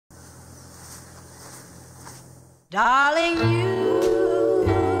Darling, you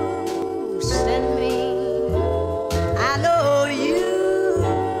send me, I know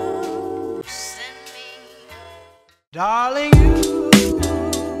you send me. Darling, you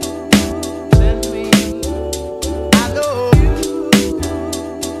send me, I know you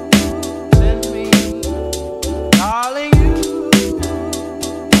send me. Darling, you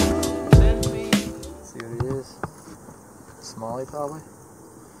send me. Let's see what it is. Smallie, probably.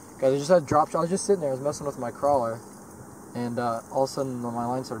 Guys, I just had a drop shot. I was just sitting there, I was messing with my crawler, and all of a sudden my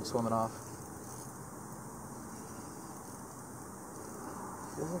line started swimming off.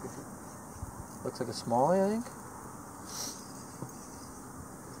 Looks like a smallie, I think.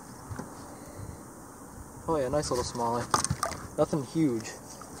 Oh yeah, nice little smallie. Nothing huge.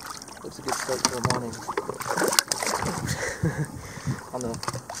 Looks a good start for the morning. On the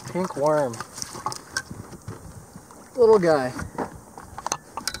pink worm. Little guy.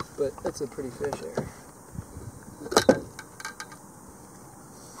 But that's a pretty fish there.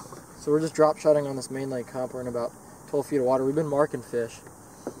 So we're just drop shotting on this main lake hump. We're in about 12 feet of water. We've been marking fish,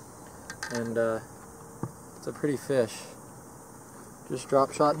 and it's a pretty fish. Just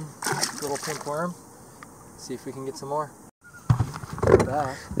drop shotting little pink worm. See if we can get some more.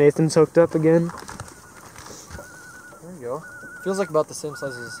 Back. Nathan's hooked up again. There you go. Feels like about the same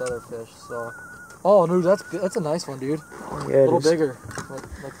size as this other fish. So, oh no, that's a nice one, dude. Yeah, a little bigger,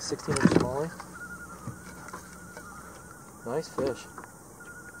 like a 16-inch smallie. Nice fish.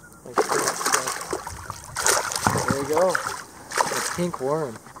 Nice fish. There you go. A pink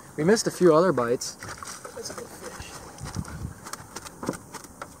worm. We missed a few other bites. That's a good fish.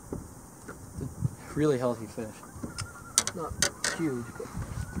 Really healthy fish. Not huge, but.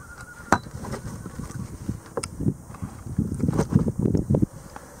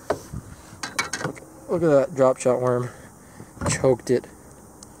 Look at that drop shot worm. Choked it. I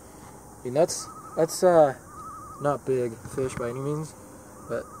mean, that's not big fish by any means,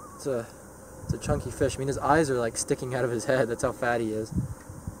 but it's a chunky fish. I mean, his eyes are like sticking out of his head. That's how fat he is.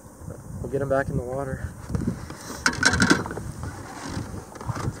 But we'll get him back in the water.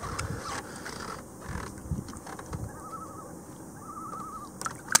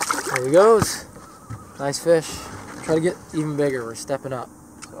 There he goes. Nice fish. Try to get even bigger. We're stepping up.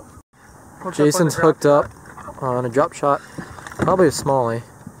 So. Jason's hooked up on a drop shot. Probably a smallie.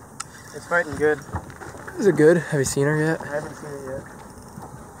 It's fighting good. Is it good? Have you seen her yet? I haven't seen it yet.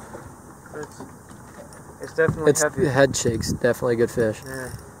 It's definitely heavy. The head shakes. Definitely a good fish.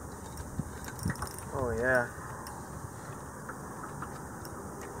 Yeah. Oh yeah.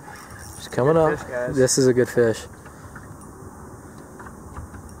 She's coming up. Fish, guys. This is a good fish.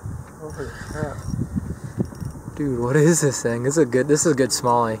 Holy crap. Dude, what is this thing? This is a good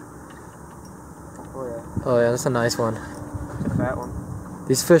smallie. Oh yeah. Oh yeah, that's a nice one. It's a fat one.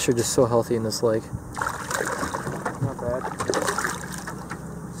 These fish are just so healthy in this lake. Not bad.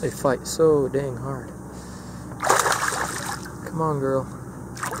 They fight so dang hard. Come on, girl.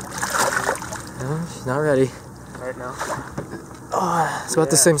 No, she's not ready. Right now. Oh, it's about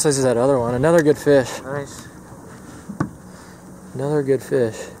the same size as that other one. Another good fish. Nice. Another good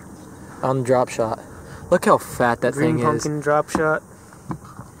fish. On the drop shot. Look how fat that thing is. Green pumpkin drop shot.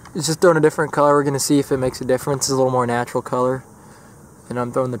 It's just throwing a different color. We're going to see if it makes a difference. It's a little more natural color. And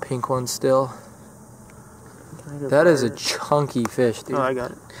I'm throwing the pink one still. That is a chunky fish, dude. Oh, I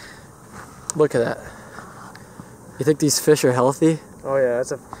got it. Look at that. You think these fish are healthy? Oh yeah,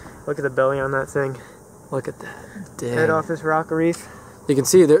 look at the belly on that thing. Look at that. Dang. Head off this rock reef. You can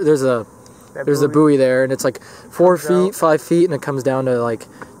see there's a buoy there, and it's like 4 feet, 5 feet, and it comes down to like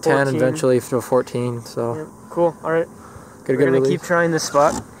 10, 14. Eventually to 14. So Yep. Cool. All right. We're gonna keep trying this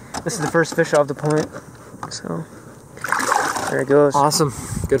spot. This is the first fish off the point. So there it goes. Awesome.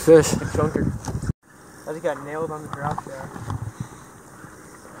 Good fish. Good chunker. I just got nailed on the drop shot.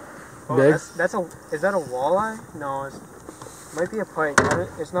 Oh, Big? is that a walleye? No, it might be a pike.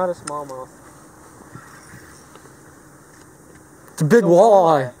 It's not a smallmouth. It's a big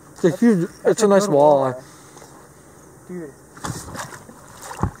walleye. It's a huge. It's a nice walleye. Dude.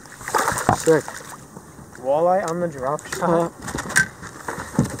 Sick. Walleye on the drop shot.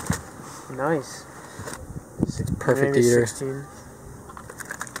 Nice. Perfect maybe eater. 16.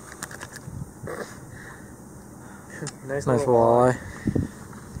 Nice walleye.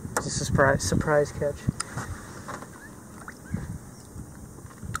 It's a surprise catch.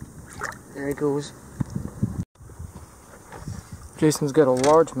 There he goes. Jason's got a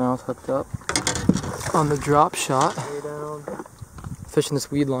largemouth hooked up on the drop shot. Way down. Fishing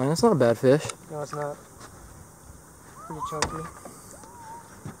this weed line. That's not a bad fish. No, it's not. Pretty chunky.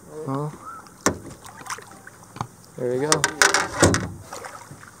 Well, there you go.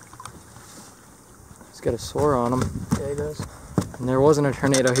 He's got a sore on him. Yeah, he does. And there wasn't a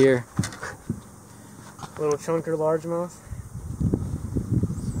tornado here. Little chunker largemouth.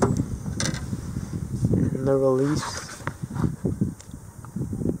 And the release.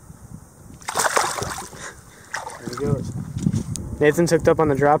 There he goes. Nathan's hooked up on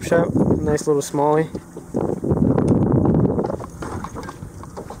the drop shot. Nice little smallie.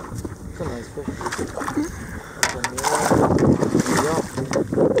 That's a nice fish.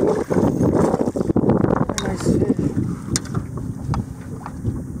 Nice fish.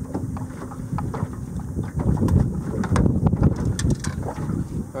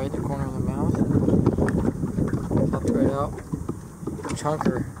 Right in the corner of the mouth. Popped right out.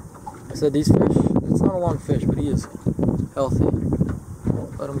 Chunker. I said these fish, it's not a long fish, but he is healthy.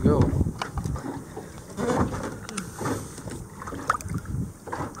 Let him go.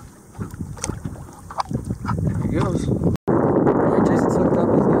 There he goes. Alright, Jason's hooked up.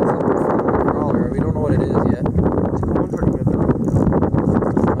 He's got something from the crawler. We don't know what it is yet. It's going pretty good though.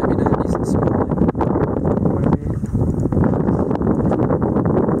 Might be another decent small.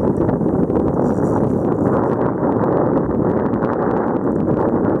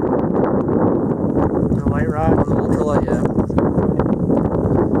 The light rod. On the ultralight, yeah.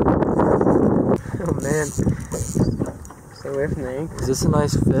 Oh man. Stay away from the ink. Is this a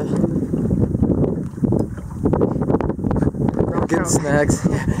nice fish? Getting snags.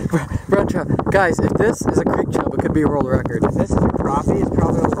 Brown trout. Guys, if this is a creek chub, it could be a world record. If this is a crappie, it's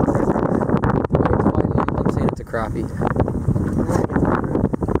probably a world record. I'm saying it's a crappie.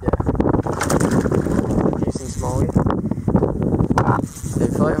 Decent smallie. They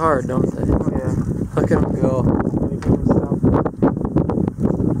fight hard, don't they? Oh yeah. Look at them go. Really good stuff.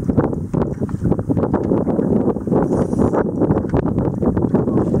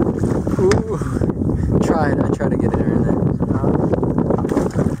 Ooh. I tried to get it in there.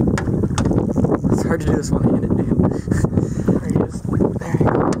 It's hard to do this one-handed, dude. There he is. There you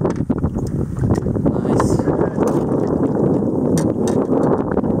go. Nice.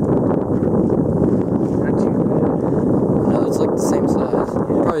 Not too bad. No, it's like the same size.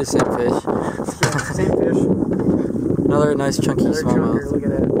 Probably the same fish. Yeah, same fish. Another nice chunky Another chunker, smallmouth. look at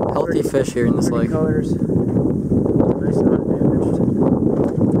that. Healthy fish here in this Pretty lake. colors. Nice and undamaged.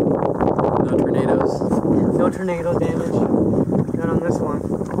 No tornadoes. No tornado damage. Not on this one.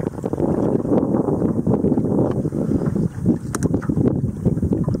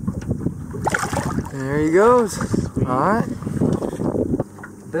 There he goes. Alright.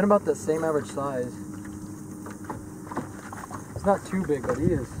 Been about the same average size. He's not too big, but he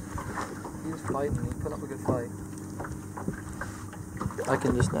is fighting. He's putting up a good fight. I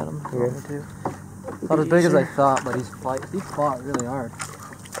can just net him. Yeah. Not as big as I thought, but he fought really hard.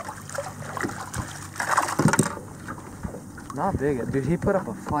 Not big, dude. He put up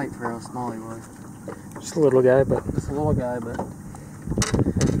a fight for how small he was. Just a little guy, but Just a little guy, but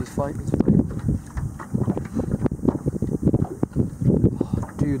he's fighting.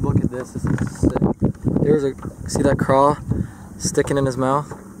 Oh, dude, look at this. This is sick. There's a see that craw sticking in his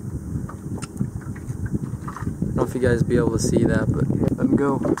mouth. I don't know if you guys be able to see that, but let him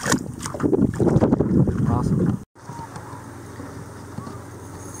go. Awesome.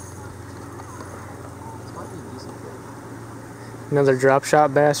 another drop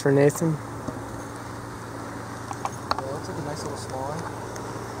shot bass for Nathan. Yeah, looks like a nice little smallie.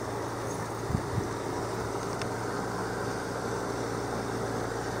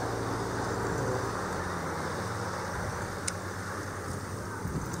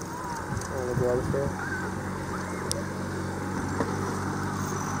 Oh, the grub's there.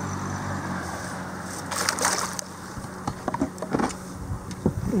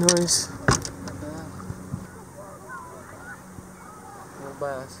 Nice. Little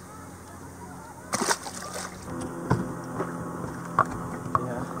bass.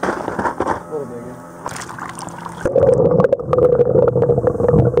 Yeah, a little bigger.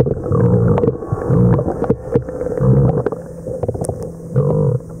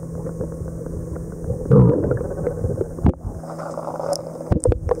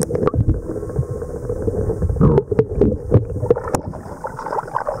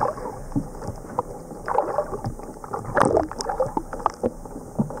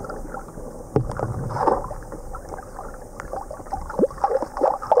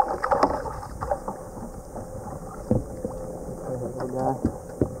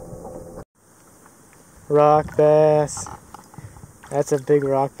 Rock bass. That's a big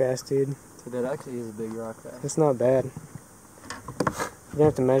rock bass, dude. So that actually is a big rock bass. It's not bad. You're gonna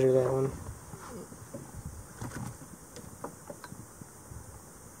have to measure that one.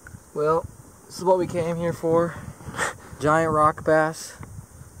 Well, this is what we came here for. Giant rock bass.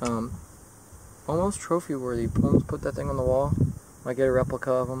 almost trophy worthy. Put that thing on the wall. Might get a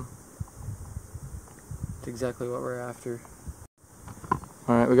replica of them. It's exactly what we're after.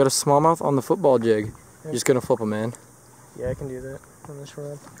 Alright, we got a smallmouth on the football jig. You're just gonna flip him in. Yeah, I can do that on this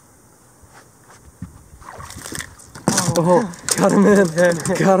rod. Oh, got him in.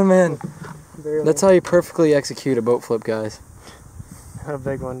 Got him in. Barely. That's how you perfectly execute a boat flip, guys. Not a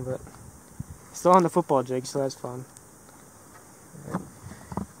big one, but still on the football jig, so that's fun.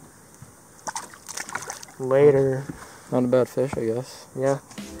 Later. Not a bad fish, I guess. Yeah.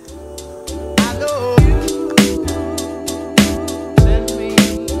 I know you send me,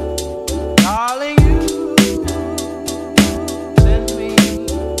 darling, you send me.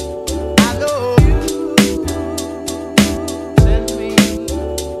 I know you send me,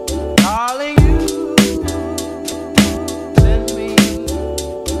 darling, you send me,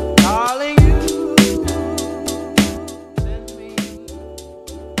 darling, you send me.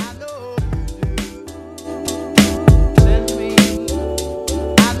 I know you do. Send me.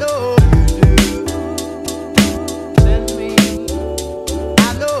 I know you do. Send me.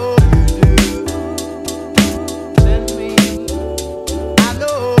 I know you do. Send me. I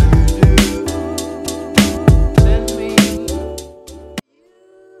know you do. Send me.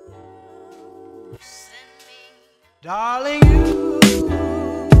 Darling, you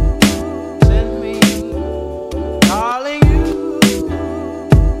send me. Darling, you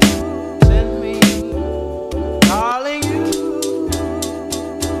send me. Darling, you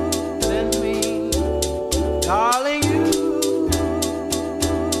send me. Darling, you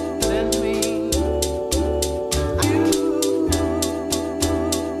send me. You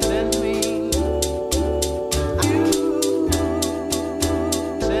send me. You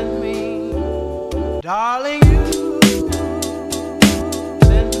send me. Darling, you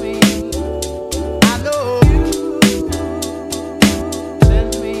send me. I know you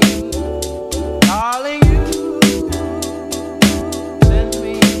send me. Darling, you send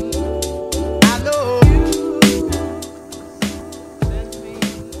me. I know you send me.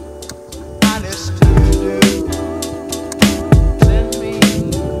 Honest to do. Send me.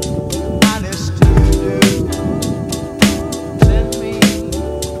 Honest to do. Send me.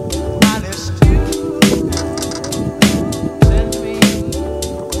 Honest to. Send me.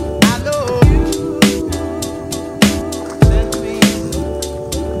 I know you send me.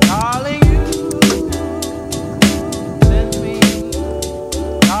 Darling, you send me.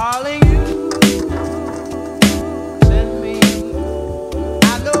 Darling, you send me. I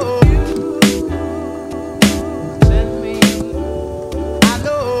know you send me. I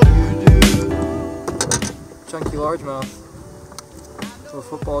know you do. Chunky largemouth. Little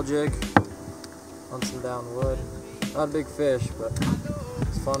football jig on some down wood. Not a big fish, but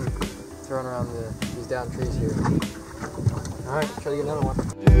it's fun throwing around these down trees here. Alright, try to get another one.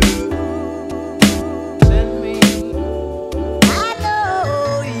 Send me. I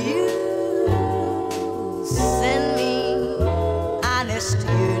know you send me, honest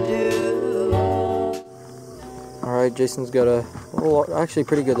you do. Alright, Jason's got a little, actually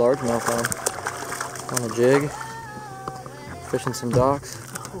pretty good largemouth on a jig. Fishing some docks.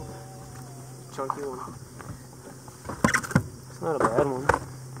 Chunky one. It's not a bad one.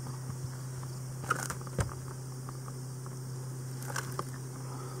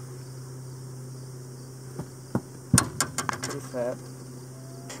 Pretty fat.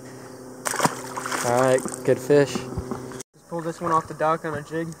 Alright, good fish. Just pulled this one off the dock on a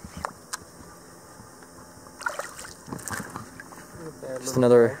jig. Just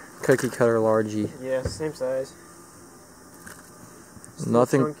another cookie cutter largie. Yeah, same size. Still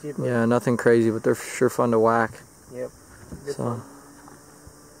Nothing, chunky, but yeah, nothing crazy, but they're sure fun to whack. Yep. Good So, fun.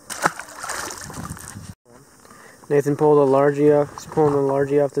 Nathan pulled a largie off. He's pulling a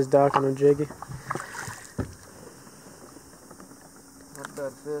largie off this dock on a jig. not a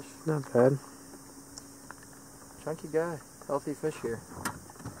bad fish. Not bad. Chunky guy. Healthy fish here.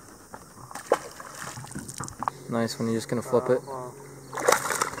 Nice when you're just gonna flip it. Wow.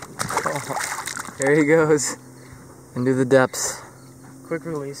 Oh, there he goes. Into the depths. Quick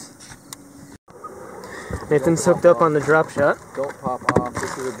release. Nathan's hooked up on the drop shot. Don't pop off.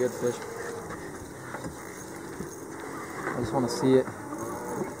 This is a good fish. I just want to see it.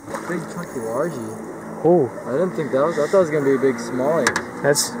 Big chunky largie. Oh, I didn't think that was. I thought it was gonna be a big smallie.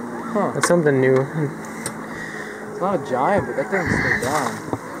 that's Huh. something new. It's not a giant, but that thing stayed down.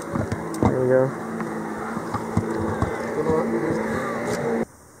 There we go.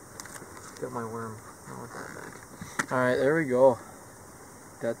 Got my worm. All right, there we go.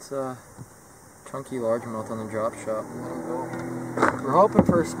 That's chunky largemouth on the drop shot. We're hoping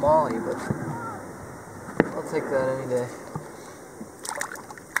for a smallie, but I'll take that any day.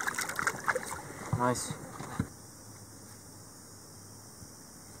 Nice.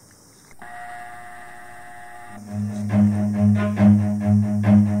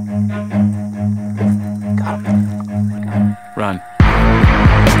 Run.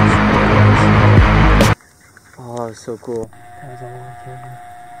 Oh, that was so cool. That was a long camera.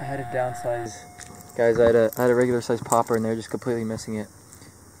 I had to downsize. Guys, I had a regular sized popper and they're just completely missing it.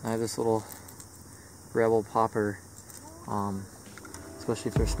 I have this little rebel popper,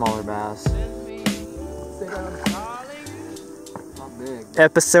 especially for smaller bass. Not big.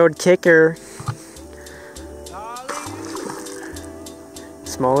 Episode kicker.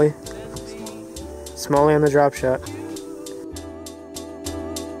 Smalley. Smalley on the drop shot.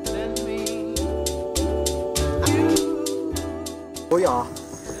 Oh yeah.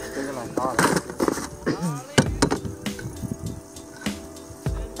 Bigger than I thought.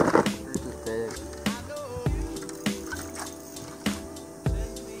 Here's the big.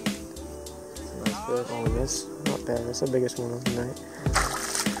 Nice fish. Oh, that's not bad. That's the biggest one of the night.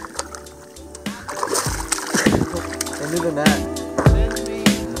 Into the net.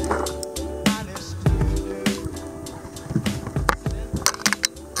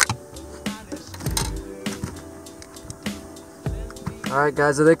 Alright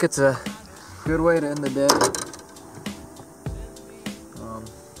guys, I think it's a good way to end the day.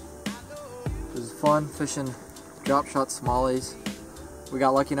 It was fun fishing drop shot smallies. We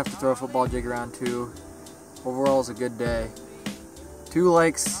got lucky enough to throw a football jig around too. Overall, it was a good day. 2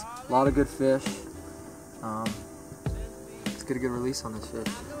 lakes, a lot of good fish. Let's get a good release on this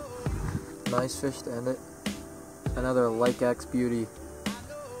fish. Nice fish to end it. Another Lake X beauty.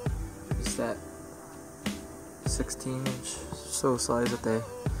 Just that 16-inch so size that they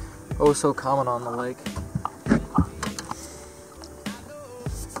so common on the lake.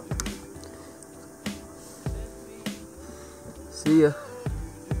 See ya.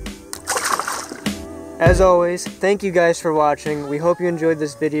 As always, thank you guys for watching. We hope you enjoyed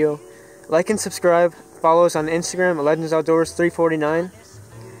this video. Like and subscribe. Follow us on Instagram at Legends Outdoors 349.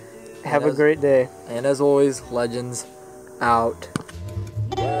 Have a great day. And as always, Legends out.